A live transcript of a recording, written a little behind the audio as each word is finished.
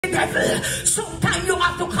devil. Sometimes you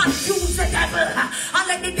have to confuse the devil and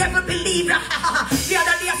let the devil believe. The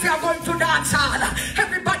other day if you are going to dance hall,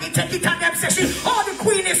 everybody take it and them say, see, oh, the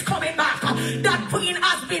queen is coming back. That queen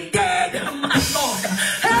has been dead, my Lord.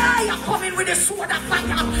 Hey, I'm coming with the sword of fire.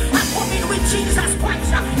 I'm coming with Jesus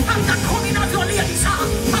Christ. I'm not coming as your ladies.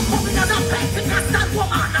 I'm coming as a Pentecostal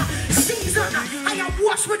woman. Season, I am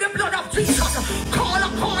washed with the blood of Jesus. Call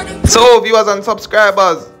according to... So, viewers and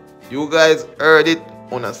subscribers, you guys heard it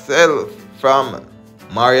on yourself from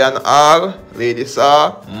Marian Hall, Lady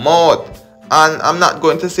Saw, Mouth. And I'm not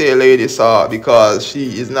going to say Lady Saw because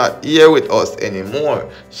she is not here with us anymore.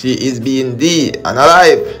 She is being dead and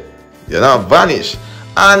alive. You know, vanished.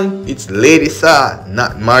 And it's Lady Saw,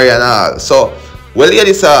 not Marian Hall. So, well,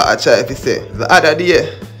 Lady Saw, I tried to say, the other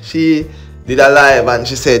day, she did a live and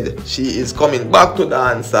she said she is coming back to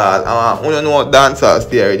dancehall. I don't know what dancehall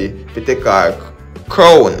stay ready to take her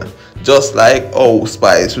crown. Just like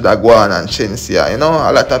Spice with Aguan and Shensia. You know,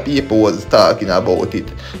 a lot of people was talking about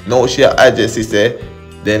it. Now she addresses say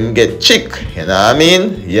them get chick. You know what I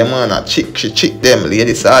mean? Yeah man, a chick, she chick them.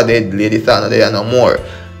 Lady Saw dead, Lady Saw not there no more.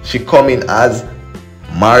 She coming as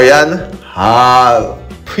Marian Hall.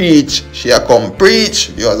 Preach, she a come preach,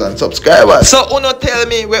 viewers and subscribers. So uno tell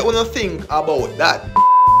me what uno think about that.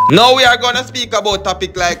 Now we are gonna speak about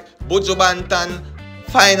topic like Buju Banton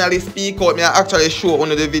finally speak out. Me I actually show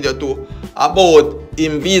uno the video too about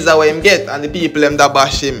him visa where him get and the people them that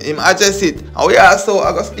bash him. Him address it. And we also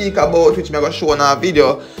I gonna speak about which me I gonna show in a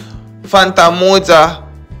video. Fantan Mojah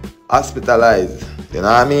hospitalized. You know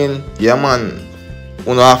what I mean? Yeah man.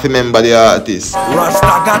 Uno have to remember the artist. Rasta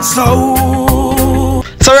got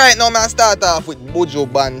So right now, I start off with Buju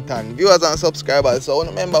Banton. Viewers and subscribers, so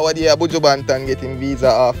remember what year Buju Banton getting visa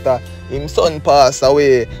after his son passed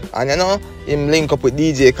away. And you know, him link up with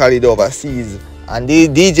DJ Khaled overseas. And the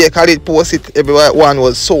DJ Khaled posted, everyone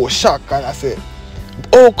was so shocked. And I said,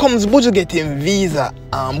 how comes Buju getting visa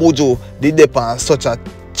and Buju did depend such a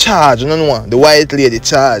charge? You know, the white lady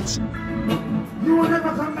charge. You will never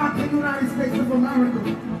come back to the United States of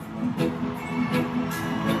America.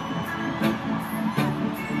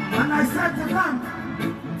 And I said to them,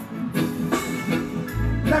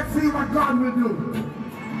 let's see what God will do.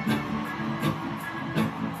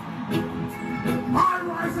 All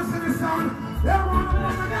rises in the sun, they want to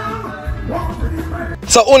run down, walk to the credit.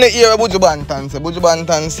 So only hear Buju Banton say. Buju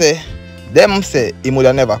Banton say, them say he would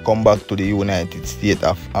have never come back to the United States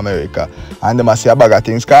of America. And them say a bag of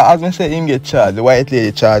things. Because as I say, him get charged, the white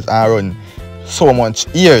lady charged and run so much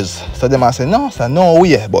years. So them say, no, sir, no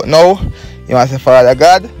way. But now, he must say, Father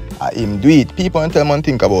God, him do it. People don't tell me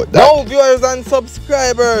think about that. Now, viewers and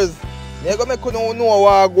subscribers, I'm going to make you know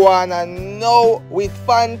what go on. And now, with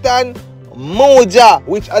Fantan, Mojah,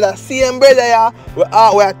 which are the same brother here, we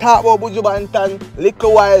are talking about Buju Banton,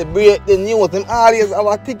 little while break the news. Him always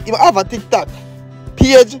have a TikTok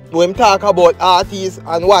page where him talk about artists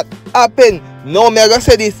and what happened. Now, I'm going to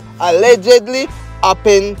say this allegedly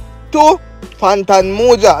happened to Fantan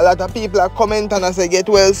Mojah. A lot of people are commenting and say get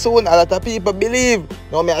well soon. A lot of people believe.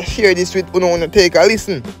 Now me I share this with you to take a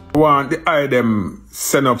listen. I want the item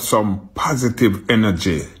send up some positive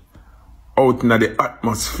energy out in the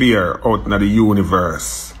atmosphere, out in the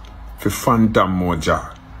universe for Fantan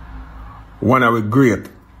Mojah. One of the great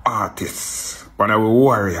artists, one of the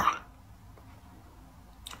warrior.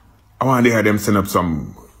 I want the item send up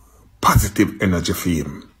some positive energy for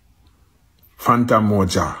him. Fantan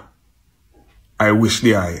Mojah, I wish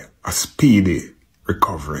the eye a speedy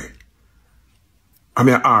recovery. I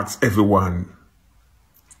may ask everyone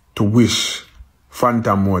to wish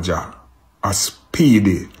Fantan Mojah a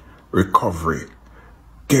speedy recovery.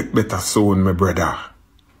 Get better soon, my brother.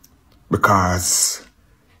 Because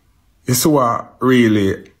you see what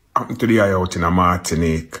really happened to the eye out in a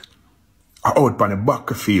Martinique. Out on the back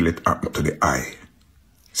of feel it happened to the eye.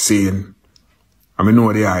 Seeing, I mean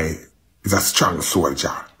know the eye is a strong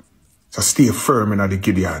soldier. So stay firm in the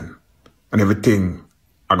Gideon and everything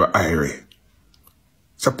I got irie.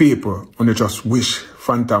 So people, when they just wish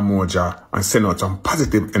Fantan Mojah and send out some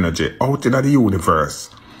positive energy out in the universe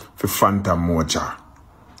for Fantan Mojah.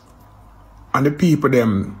 And the people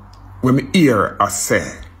them, when me hear I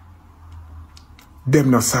say,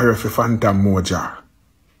 them not sorry for Fantan Mojah.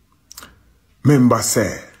 Remember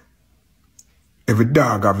say, every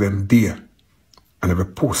dog of them dear and every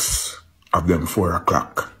puss of them 4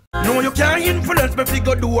 o'clock. No, you can't influence me if you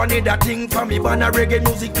go do another thing for me, but a reggae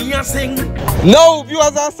music me and sing. No,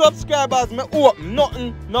 viewers and subscribers, me hope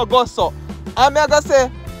nothing no go so. And me gonna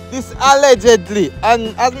say this allegedly,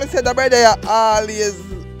 and as me said, the brother always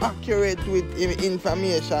accurate with him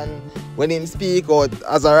information when him speak out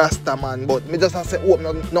as a Rasta man. But me just have to say, oh,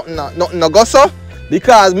 nothing no go so.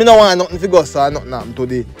 Because me no want nothing to go so, nothing happen to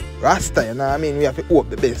the Rasta, you know what I mean? We have to hope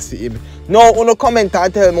the best for him. Now, you comment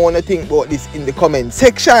and tell me what you think about this in the comment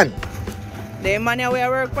section. The man who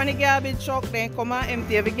work on the garbage truck, they come and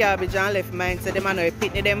empty every garbage and left mine. So the man who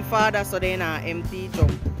pitney them father, so they not empty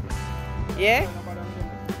jump. Yeah?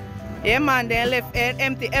 Yeah man, they left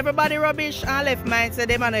empty everybody rubbish and left mine. So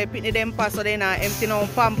the man who pitney them pass, so they not empty no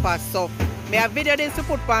pampas. So me have video this to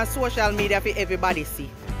put on social media for everybody see.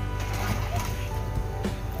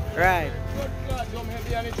 Right.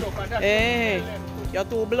 Hey, you're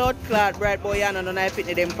too blood clot, bright boy, and I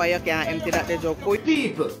pitney them for you can't empty that the joke.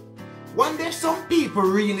 People, when there's some people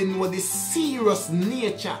really know the serious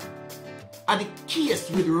nature of the case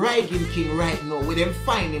with Reagan King right now, with them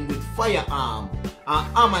finding with firearm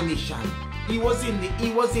and ammunition. He was in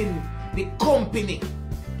the company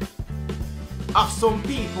of some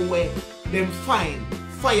people where them find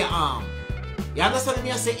firearm. You understand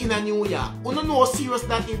me? I say in a New York. You don't know how serious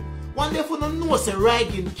that is. One day if you don't know say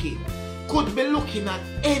Reagan King could be looking at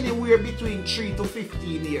anywhere between 3 to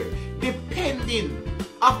 15 years, depending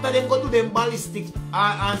after them go to them ballistic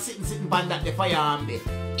and sitting by that the firearm there.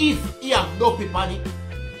 If he have dope it on it.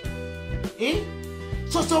 Eh?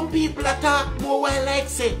 So some people attack more well like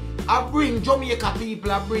say, I bring Jamaica people,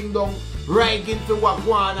 I bring down Reagan to what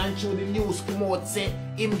go on and show the news come out say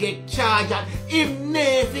him get charged and him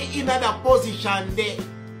never in another position there.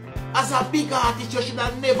 As a big artist, you should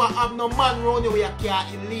have never have no man round you where you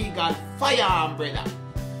carry illegal firearm, brother.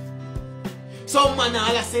 Some man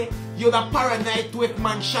all say, you're the paranoid to if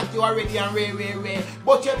man shot you already and rare.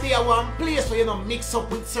 But you're there one place where you don't mix up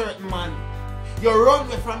with certain man. You run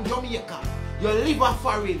away from Jamaica. You live a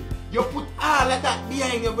foreign. You put all of that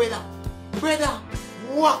behind you, brother. Brother,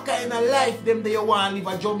 what kind of life them that you want to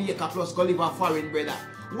live a Jamaica plus go live a foreign, brother?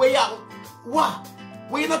 Where you, what?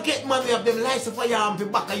 Where you don't get man we have them license for your arm to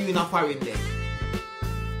back you in a foreign there.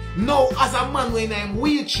 Now, as a man when I'm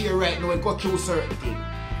wheelchair right now, I go through certain things.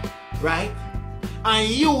 Right? And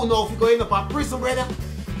you know if you go end up a prison, brother.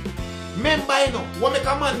 Remember, you know, what make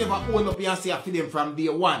a man never own up here and say I feel them from day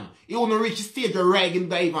one. He won't reach the stage where Reagan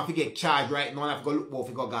die even if he get charged right now and have to go look for if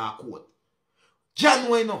he go to court.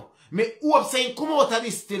 John, you know, me hope saying come out of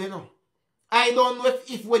this still, you know. I don't know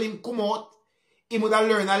if when him come out, he would have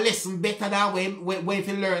learned a lesson better than when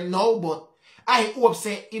he learn now, but I hope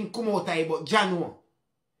say him come out of it, but John,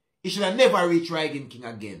 he should have never reached Reagan King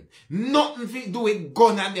again. Nothing to do with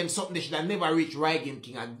gun and them something, they should have never reached Reagan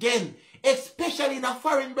King again. Especially in a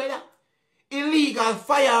foreign, brother. Illegal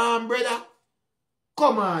firearm, brother.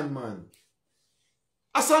 Come on, man.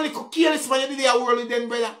 I saw like kill this man you did a world with them,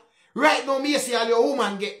 brother. Right now, me say all your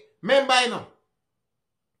woman get. Remember, you know.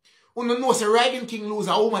 You know say Reagan King lose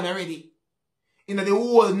a woman already. In the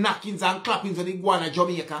whole knockings and clappings of the Guana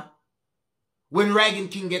Jamaica. When Reagan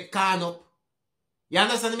King get caught up. You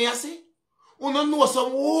understand me I say? You don't know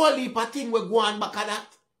some whole heap of thing we go on back at that.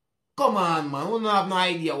 Come on, man. You don't have no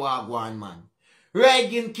idea what go on, man.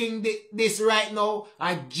 Reagan King this right now,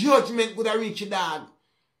 a judgment could have reached dog.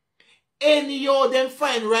 Any of them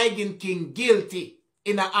find Reagan King guilty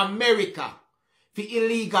in America for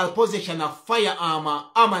illegal possession of firearm or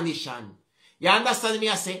ammunition. You understand me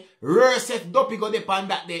I say? Resef Doppy go depend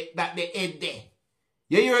that the head there.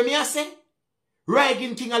 You hear me I say?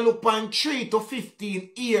 Reagan King a look on 3 to 15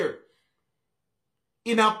 years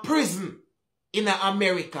in a prison in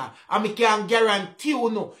America. And me can guarantee you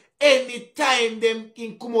no, anytime them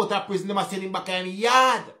king come out of prison, them a send him back in the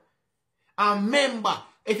yard. And remember,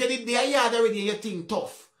 if you did the yard already, you think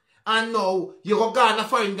tough. And now, you go gone a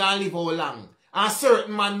foreign and live how long. And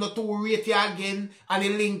certain man not to rate you again, and the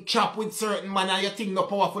link chop with certain man and you think no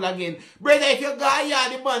powerful again. Brother, if you go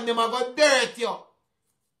yard, the man, them a go dirt you.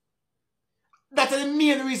 That's the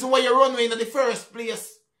main reason why you run away in the first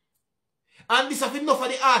place. And this is enough of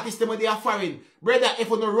the artists them they are foreign. Brother, if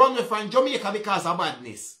you don't run away from Jamaica because of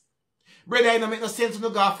badness. Brother, it don't make no sense to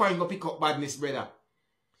go foreign go pick up badness, brother.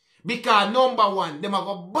 Because number one, them a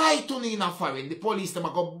go buy to in a foreign. The police them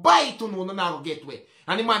a go buy to no go get way.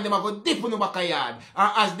 And the man them a go dip in the back of yard.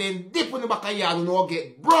 And as them dip in the back of yard, you no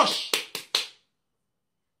get brush.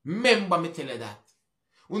 Remember me tell you that.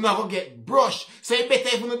 You not go get brush. So you better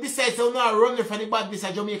if you decide to not run from the badness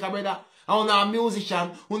of Jamaica, brother. And you a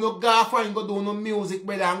musician, you no go foreign go do no music,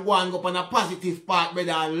 brother, and go and go on a positive part,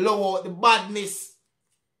 brother, and lower out the badness.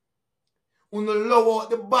 You no lower out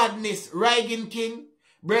the badness. Reagan King,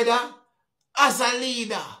 brother, as a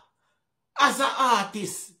leader, as an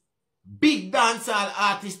artist, Big dancehall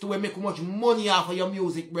artists will make much money off of your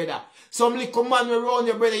music, brother. Some little man will run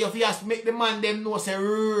your brother, you have to make the man them know, say,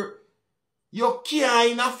 you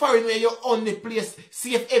can't in a foreign where you're on the place,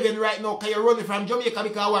 safe heaven right now, because you're running from Jamaica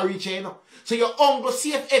because we're rich, you know. So you're on go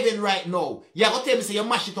safe heaven right now. You're going to tell me, say, you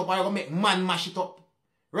mash it up, or you're going to make man mash it up.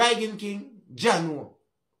 Ragging King, Jano.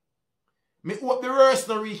 Me hope the worst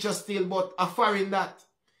no reach us still, but a foreign that.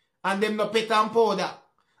 And them no pet and powder.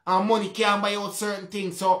 And money can't buy out certain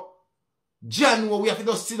things, so Jano, we have to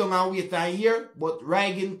just sit down and wait and hear. But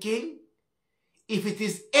Ragging King, if it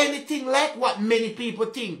is anything like what many people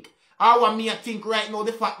think, or what me I think right now,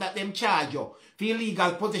 the fact that them charge you for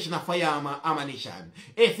illegal possession of firearm and ammunition,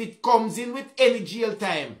 if it comes in with any jail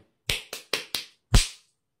time,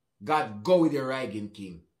 God go with the Ragging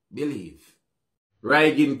King. Believe.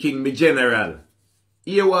 Ragging King, me general.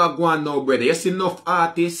 Here we are going now, brother. You see enough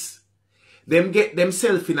artists, them get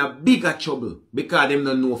themselves in a bigger trouble because them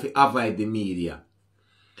don't know if to avoid the media.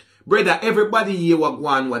 Brother, everybody here was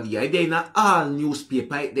going what here. They in all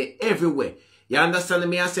newspaper, they everywhere. You understand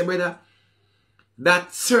me? I say, brother,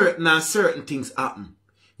 that certain things happen.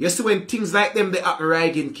 You see when things like them they happen,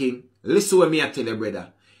 Ragging King, listen what me I tell you,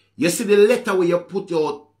 brother. You see the letter where you put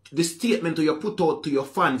out, the statement where you put out to your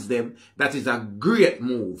fans them, that is a great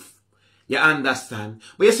move. You understand?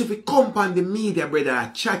 But you see if you come on the media,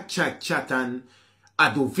 brother, chat and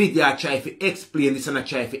I do video, I try to explain this and I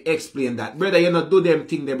try to explain that. Brother, you not do them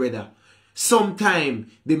thing there, brother. Sometimes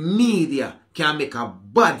the media can make a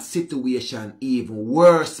bad situation even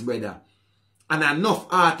worse, brother. And enough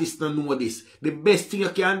artists don't know this. The best thing you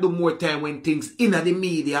can do more time when things in the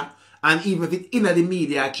media, and even if it's in the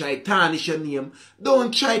media, try tarnish your name.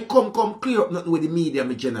 Don't try come clear up nothing with the media,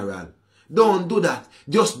 my general. Don't do that.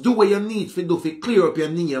 Just do what you need to do to clear up your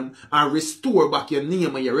name and restore back your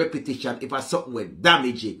name and your reputation if it's something will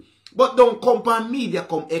damage it. But don't come on media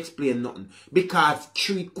come explain nothing. Because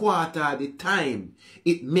 3/4 of the time,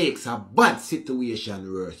 it makes a bad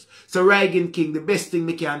situation worse. So Ragging King, the best thing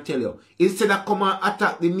me can tell you, instead of come and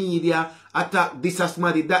attack the media, attack this as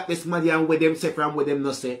somebody, that is somebody, and where them say from where them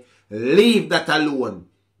not say, leave that alone.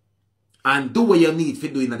 And do what you need to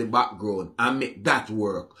do in the background and make that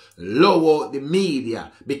work. Lower the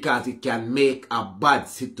media because it can make a bad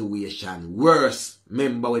situation worse.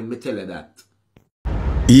 Remember when me tell you that.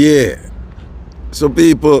 Yeah. So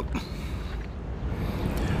people,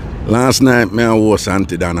 last night me I was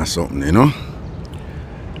Fantan or something, you know.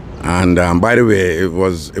 And by the way, it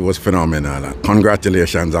was phenomenal.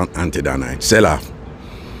 Congratulations on Fantan. Sell off.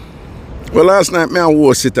 Well, last night me I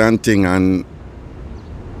was sitting and thing, and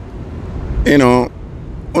you know,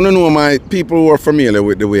 I don't know, my people who are familiar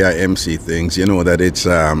with the way I MC things, you know that it's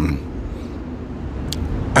I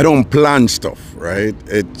don't plan stuff, right?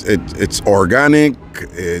 It's organic,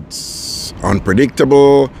 it's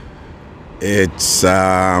unpredictable, it's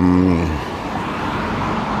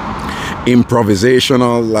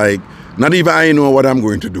improvisational, like not even I know what I'm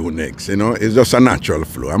going to do next, you know, it's just a natural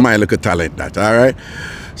flow. I might look at talent that, alright?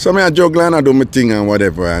 So I juggle and I do my thing and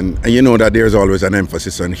whatever, and you know that there's always an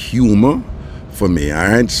emphasis on humor for me,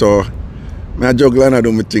 alright? So I juggle and I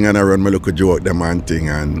do my thing and I run my little joke, them and thing,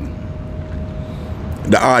 and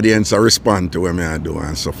the audience I respond to what I do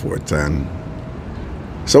and so forth. And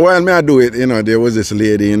so while I do it, you know, there was this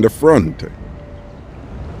lady in the front,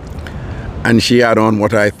 and she had on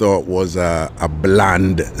what I thought was a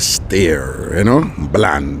bland stare, you know,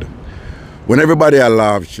 bland. When everybody I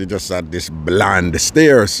laughed, she just had this bland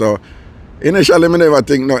stare. So initially, I never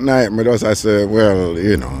think nothing like me. I say, well,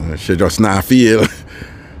 you know, she just not feel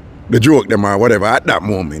the joke them or whatever at that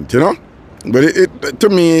moment, you know. But it to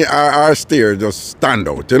me, our stare just stand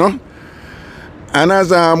out, you know. And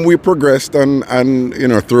as we progressed and you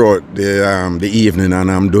know, throughout the evening,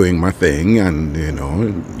 and I'm doing my thing, and you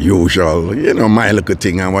know, usual, you know, my little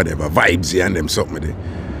thing and whatever, vibes and them something.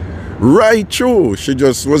 Right through, she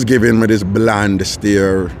just was giving me this bland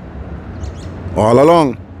stare all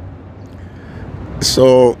along.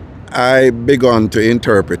 So I began to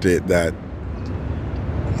interpret it that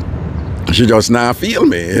she just not feel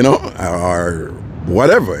me, you know, or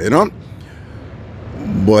whatever, you know.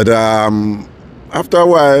 But after a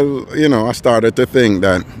while, you know, I started to think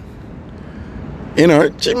that, you know,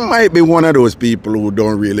 she might be one of those people who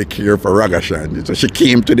don't really care for Ragashan. So she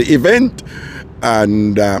came to the event.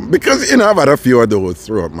 And because, you know, I've had a few of those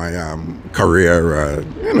throughout my career.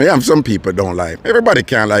 You know, some people don't like. Everybody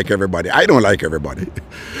can't like everybody. I don't like everybody.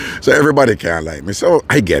 So everybody can't like me. So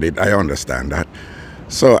I get it. I understand that.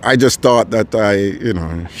 So I just thought that you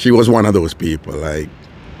know, she was one of those people. Like,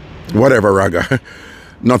 whatever, Raga.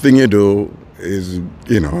 Nothing you do is,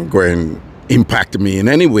 you know, going to impact me in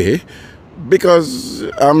any way. because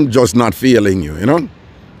I'm just not feeling you, you know.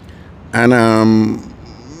 And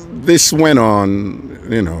this went on,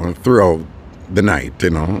 you know, throughout the night, you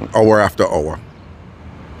know, hour after hour.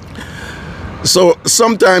 So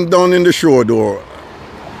sometime down in the show, though,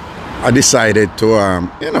 I decided to,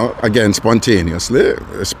 you know, again, spontaneously,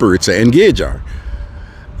 spirits engage her.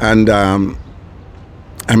 And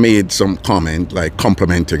I made some comment, like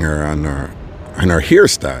complimenting her on her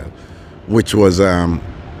hairstyle, which was,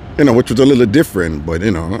 you know, which was a little different, but,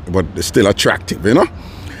 you know, but still attractive, you know,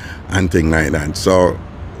 and things like that. So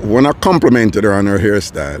when I complimented her on her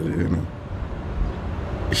hairstyle, you know,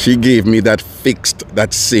 she gave me that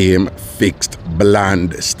same fixed,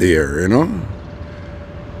 bland stare, you know.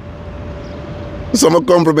 So I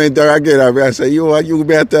compliment her again. I say, you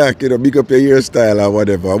be attack, you know, big up your hairstyle or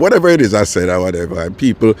whatever. Whatever it is I said or whatever. And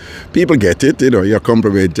people get it, you know, you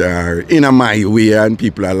compliment her in a my way and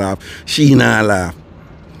people are laugh. She not laugh.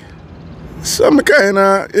 So I kind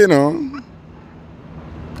of, you know,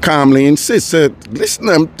 calmly insist, listen,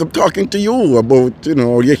 I'm talking to you about, you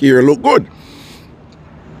know, your hair look good.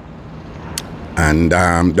 And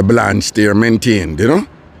the bland stare maintained, you know.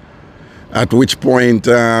 At which point,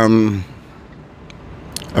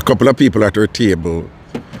 a couple of people at her table,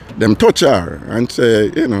 them touch her and say,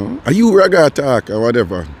 you know, are you raga attack or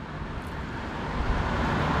whatever?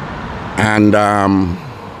 And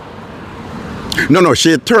no,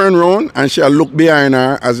 she turned around and she looked behind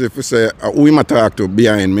her as if to say, who am I talk to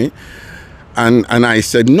behind me? And I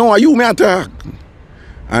said, no, are you me attack?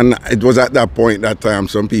 And it was at that point that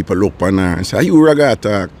some people looked on her and said, are you raga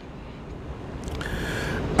attack?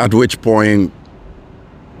 At which point,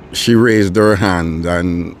 she raised her hand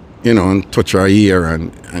and, you know, and touched her ear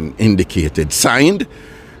and indicated, signed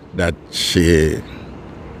that she's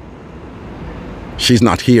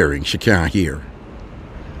not hearing, she can't hear.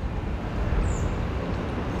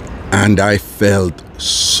 And I felt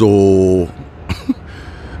so,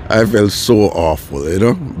 awful, you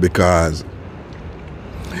know, because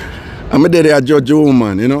I'm a daddy a judge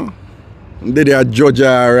woman, you know. Did I judge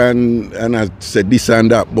her and I said this and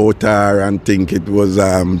that about her and think it was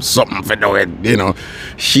something for do it, you know,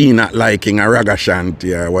 she not liking a raga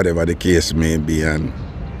shanty or whatever the case may be, and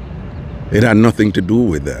it had nothing to do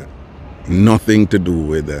with that. Nothing to do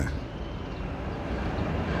with that.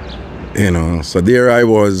 You know, so there I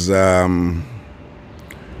was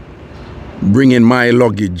bringing my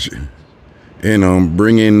luggage, you know,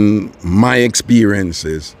 bringing my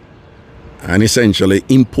experiences and essentially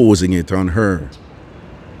imposing it on her.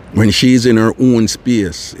 When she's in her own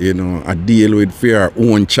space, you know, I deal with her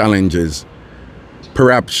own challenges.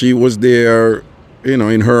 Perhaps she was there, you know,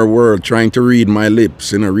 in her world trying to read my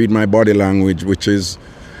lips, you know, read my body language, which is,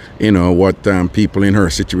 you know, what people in her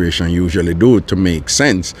situation usually do to make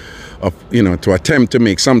sense of, you know, to attempt to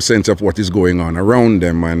make some sense of what is going on around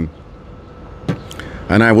them. And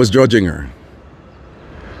I was judging her.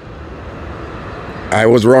 I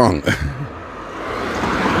was wrong.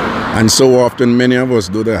 And so often many of us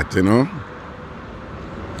do that, you know.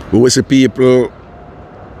 We will see people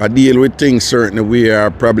deal with things certain way, or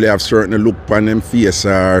probably have certain look on them face,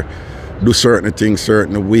 or do certain things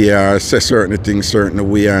certain way, or say certain things certain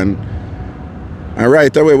way, and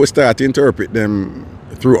right away we start to interpret them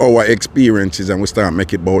through our experiences, and we start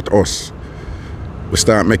make it about us. We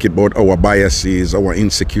start make it about our biases, our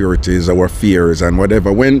insecurities, our fears, and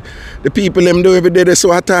whatever. When the people them do every day, they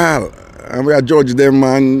so at all. And we judge them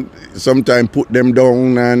and sometimes put them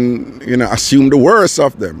down and, you know, assume the worst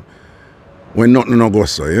of them when nothing no go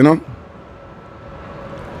so, you know.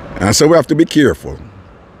 And so we have to be careful.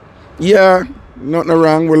 Yeah, nothing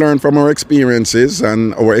wrong. We learn from our experiences,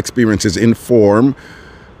 and our experiences inform,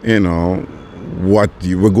 you know, what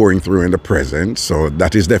you were going through in the present. So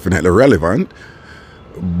that is definitely relevant.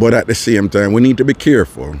 But at the same time, we need to be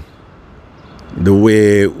careful the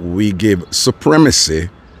way we give supremacy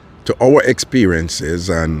to our experiences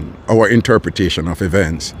and our interpretation of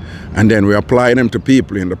events, and then we apply them to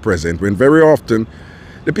people in the present, when very often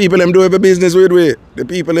the people them do have a business with we, the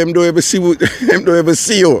people them do ever see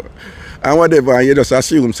you and whatever, and you just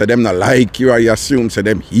assume say them not like you, or you assume say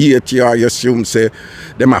them hate you, or you assume say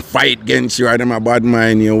them a fight against you, or them a bad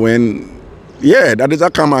mind you, when yeah, that is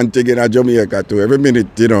a common thing in Jamaica too. Every minute,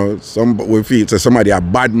 you know, we feel say somebody a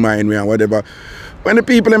bad mind me and whatever. When the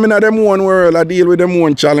people in them own world, I deal with them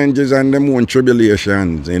own challenges and them own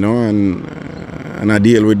tribulations, you know, and I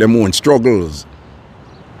deal with them own struggles.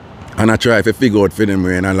 And I try to figure out for them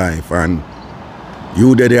in a life. And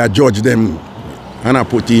you there, I judge them, and I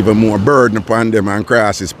put even more burden upon them and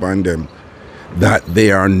crosses upon them that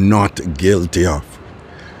they are not guilty of.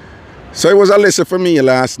 So it was a lesson for me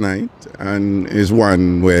last night, and is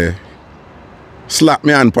one where slap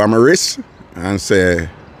me hand on my wrist and say,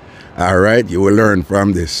 all right, you will learn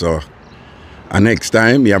from this. So, and next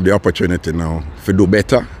time you have the opportunity now to do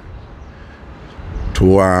better.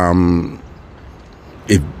 To,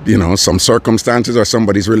 if, you know, some circumstances or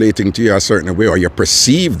somebody's relating to you a certain way or you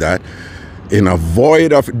perceive that in a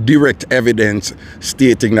void of direct evidence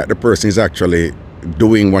stating that the person is actually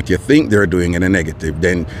doing what you think they're doing in a negative,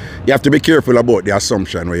 then you have to be careful about the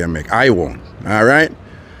assumption where you make. I won't, all right?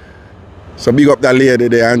 So big up that lady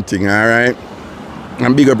there and thing, all right?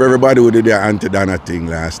 And big up everybody who did their Auntie Donna thing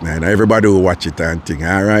last night. Everybody who watch it and thing,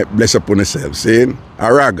 all right? Bless up on yourself, see?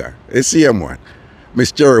 Araga, it's the same one.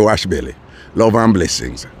 Miss Cherry Washbelly. Love and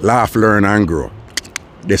blessings. Laugh, learn and grow.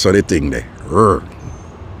 That's what the thing there.